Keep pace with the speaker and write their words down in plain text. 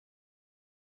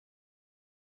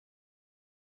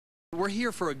We're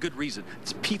here for a good reason.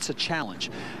 It's Pizza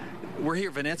Challenge. We're here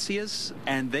at Venezia's,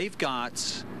 and they've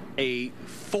got a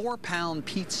 4-pound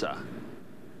pizza.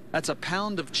 That's a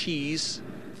pound of cheese,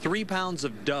 3 pounds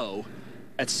of dough,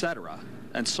 etc.,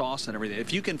 and sauce and everything.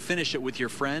 If you can finish it with your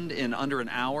friend in under an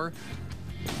hour,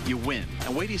 you win.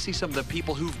 And wait till you see some of the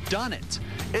people who've done it.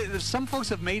 Some folks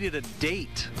have made it a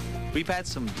date. We've had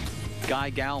some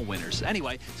guy-gal winners.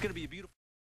 Anyway, it's going to be a beautiful...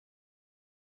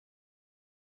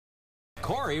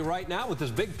 Corey right now with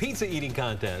this big pizza eating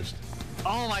contest.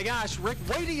 Oh my gosh, Rick,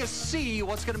 wait till you see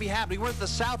what's going to be happening. We're at the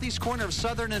southeast corner of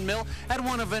Southern and Mill at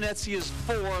one of Venezia's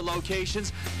 4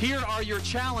 locations. Here are your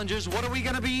challengers. What are we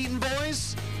going to be eating,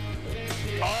 boys?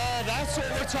 Oh, that's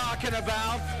what we're talking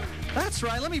about. That's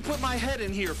right. Let me put my head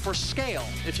in here for scale.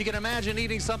 If you can imagine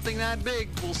eating something that big,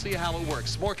 we'll see how it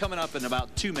works. More coming up in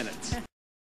about 2 minutes.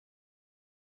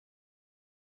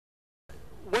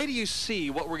 Wait till you see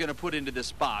what we're going to put into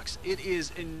this box. It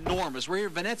is enormous. We're here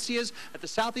at Venezia's at the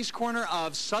southeast corner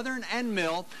of Southern and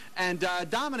Mill, and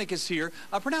Dominic is here.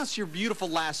 Pronounce your beautiful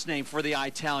last name for the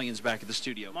Italians back at the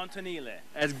studio. Montanile.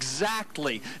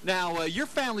 Exactly. Now, your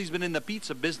family's been in the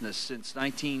pizza business since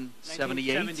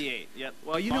 1978? 1978, yep.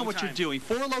 Well, you know what you're doing.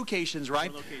 4 locations,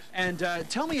 right? 4 locations. And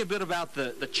tell me a bit about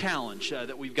the challenge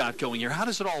that we've got going here. How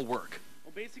does it all work?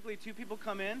 Well, basically, 2 people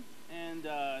come in, and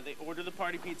they order the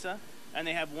party pizza, and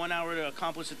they have 1 hour to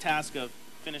accomplish the task of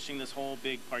finishing this whole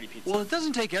big party pizza. Well, it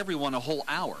doesn't take everyone a whole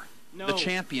hour. No. The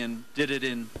champion did it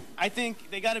in... I think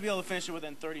they got to be able to finish it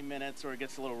within 30 minutes or it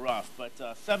gets a little rough,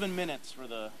 but 7 minutes for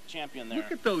the champion there.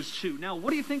 Look at those 2. Now,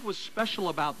 what do you think was special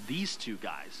about these 2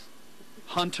 guys?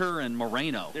 Hunter and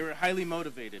Moreno. They were highly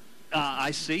motivated.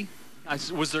 I see.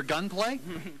 Was there gunplay?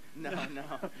 No.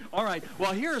 All right.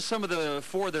 Well, here are some of the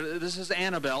 4. This is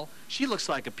Annabelle. She looks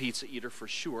like a pizza eater for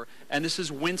sure. And this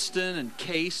is Winston and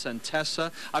Case and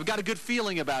Tessa. I've got a good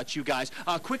feeling about you guys.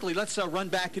 Quickly, let's run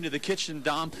back into the kitchen,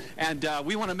 Dom. And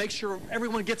we want to make sure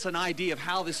everyone gets an idea of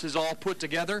how this is all put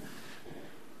together.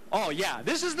 Oh, yeah.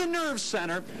 This is the nerve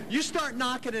center. You start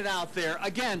knocking it out there.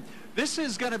 Again, this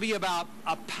is going to be about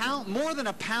a pound, more than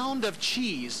a pound of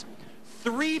cheese,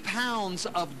 3 pounds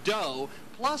of dough,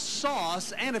 plus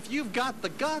sauce, and if you've got the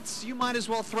guts, you might as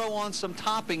well throw on some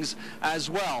toppings as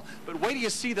well. But wait till you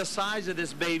see the size of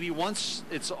this baby once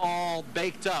it's all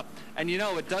baked up. And you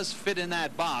know, it does fit in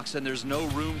that box, and there's no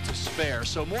room to spare.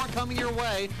 So more coming your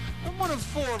way from one of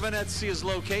 4 Venezia's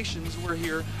locations. We're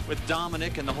here with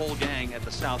Dominic and the whole gang at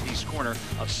the southeast corner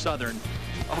of Southern,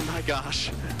 oh my gosh,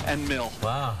 and Mill.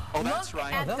 Wow. Oh, that's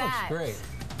right. Oh, that looks great.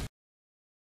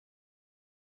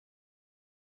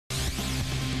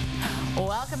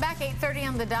 Welcome back, 8:30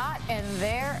 on the dot, and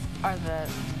there are the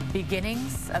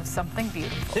beginnings of something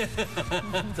beautiful.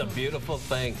 It's a beautiful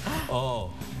thing.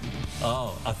 Oh,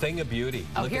 a thing of beauty.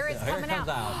 Oh, Look here at it's here coming it comes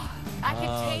out. I could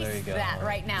there you taste go. that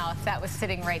right now if that was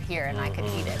sitting right here, and I could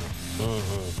eat it.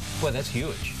 Boy, that's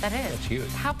huge. That is. That's huge.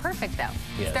 How perfect, though.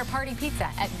 Yes. It's their party pizza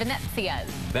at Venezia's.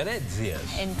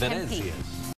 Venezia's. In Tempe.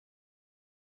 Venezia's.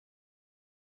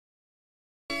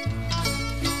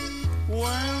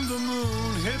 When the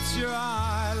moon hits your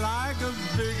eye like a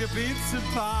big pizza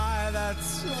pie,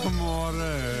 that's amore.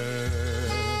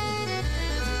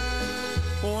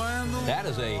 That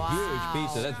is a huge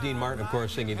pizza. That's Dean Martin, of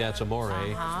course, singing That's Amore.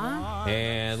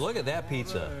 And look at that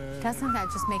pizza. Doesn't that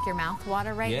just make your mouth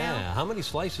water right now? Yeah. How many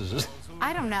slices is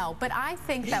I don't know, but I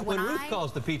think that when Ruth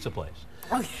calls the pizza place.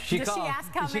 Oh, does she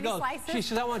ask how many slices? She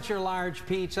says, I want your large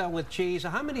pizza with cheese.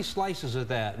 How many slices is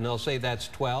that? And they'll say, that's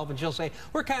 12. And she'll say,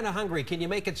 we're kind of hungry. Can you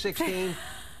make it 16?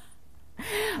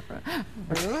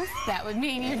 Ruth, that would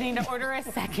mean you need to order a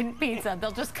second pizza.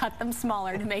 They'll just cut them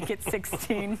smaller to make it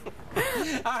 16.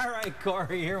 All right,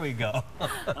 Corey, here we go.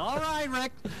 All right,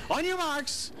 Rick. On your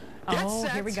marks, get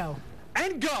set. Here we go.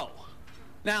 And go.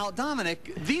 Now,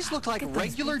 Dominic, these look like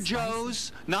regular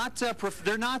Joes.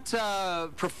 They're not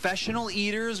professional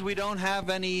eaters. We don't have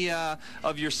any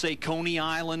of your, say, Coney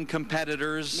Island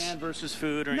competitors. Man versus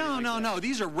food or anything like that. No.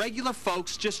 These are regular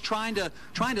folks just trying to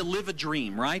live a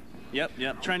dream, right?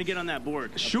 Yep. Trying to get on that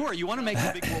board. Sure, you want to make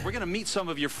a big board. We're going to meet some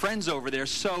of your friends over there.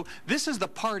 So this is the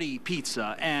party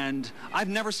pizza, and I've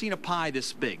never seen a pie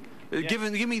this big. Yeah. Give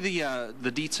me the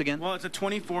deets again. Well, it's a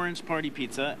 24-inch party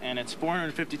pizza, and it's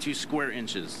 452 square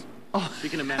inches. Oh. You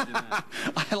can imagine that.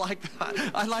 I like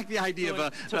that. I like the idea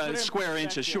of square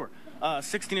inches. Sure.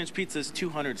 16-inch pizza is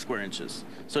 200 square inches.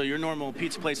 So your normal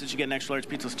pizza place that you get an extra large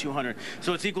pizza is 200.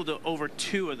 So it's equal to over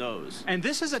 2 of those. And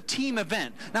this is a team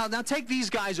event. Now take these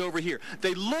guys over here.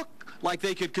 They look like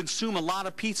they could consume a lot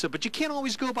of pizza, but you can't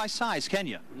always go by size, can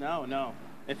you? No.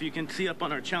 if you can see up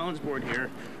on our challenge board here,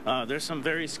 there's some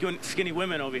very skinny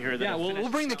women over here. That yeah, we'll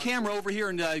bring the camera over here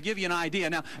and give you an idea.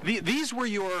 Now, these are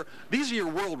your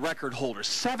world record holders.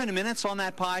 7 minutes on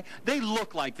that pie. They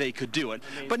look like they could do it.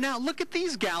 But now look at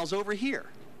these gals over here.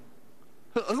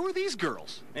 Who are these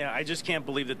girls? Yeah, I just can't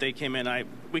believe that they came in.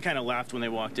 We kind of laughed when they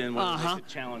walked in. When they could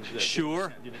challenge this.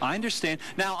 Sure, I understand.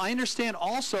 Now, I understand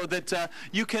also that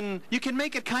you can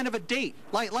make it kind of a date,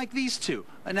 like these two.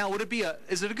 Now, would it be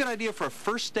is it a good idea for a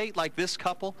first date like this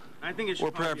couple? I think it should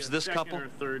or perhaps be a this second couple or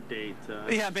third date.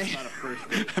 Yeah, maybe. Not a first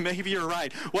date. Maybe you're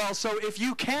right. Well, so if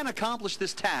you can accomplish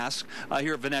this task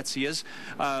here at Venezia's,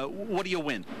 what do you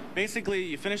win? Basically,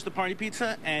 you finish the party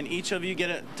pizza, and each of you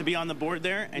get to be on the board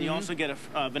there, and you also get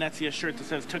a Venezia shirt that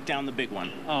says "Took down the big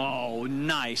one." Oh,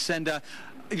 nice. And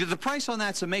the price on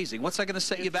that's amazing. What's that going to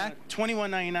set you back?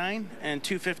 $21.99 and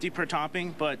 $2.50 per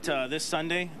topping. But this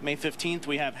Sunday, May 15th,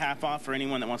 we have half off for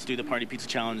anyone that wants to do the Party Pizza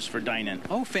Challenge for dine-in.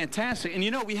 Oh, fantastic. And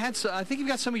you know, we had, I think you've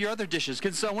got some of your other dishes.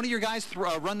 Could one of your guys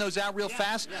run those out real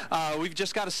fast? Yeah. We've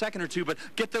just got a second or two, but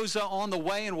get those on the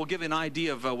way, and we'll give you an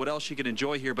idea of what else you can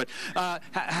enjoy here. But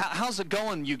how's it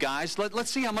going, you guys?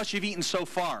 Let's see how much you've eaten so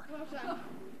far.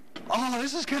 Oh,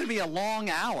 this is going to be a long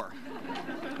hour.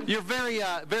 You're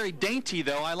very dainty,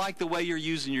 though. I like the way you're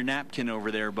using your napkin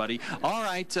over there, buddy. All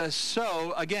right,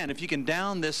 so, again, if you can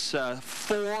down this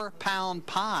 4-pound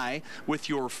pie with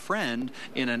your friend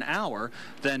in an hour,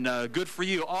 then good for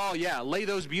you. Oh, yeah, lay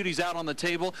those beauties out on the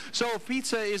table. So if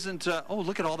pizza isn't, oh,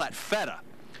 look at all that feta.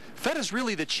 Feta's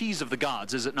really the cheese of the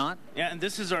gods, is it not? Yeah, and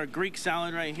this is our Greek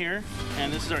salad right here,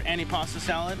 and this is our antipasta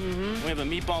salad. We have a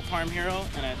meatball parm hero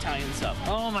and an Italian sub.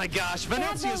 Oh my gosh,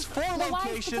 Venezia's 4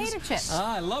 locations. Wise potato chips.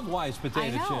 I love Wise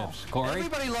potato chips, Corey.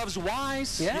 Everybody loves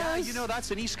Wise. Yes. Yeah, you know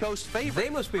that's an East Coast favorite. They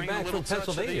must be Bring back a little from touch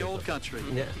of Pennsylvania. the old country.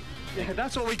 Yeah. Yeah,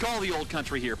 that's what we call the old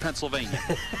country here, Pennsylvania.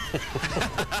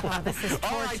 Oh, this is torture.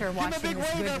 All right, give a big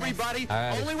wave, everybody.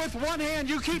 Right. Only with one hand,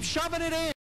 you keep shoving it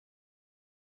in.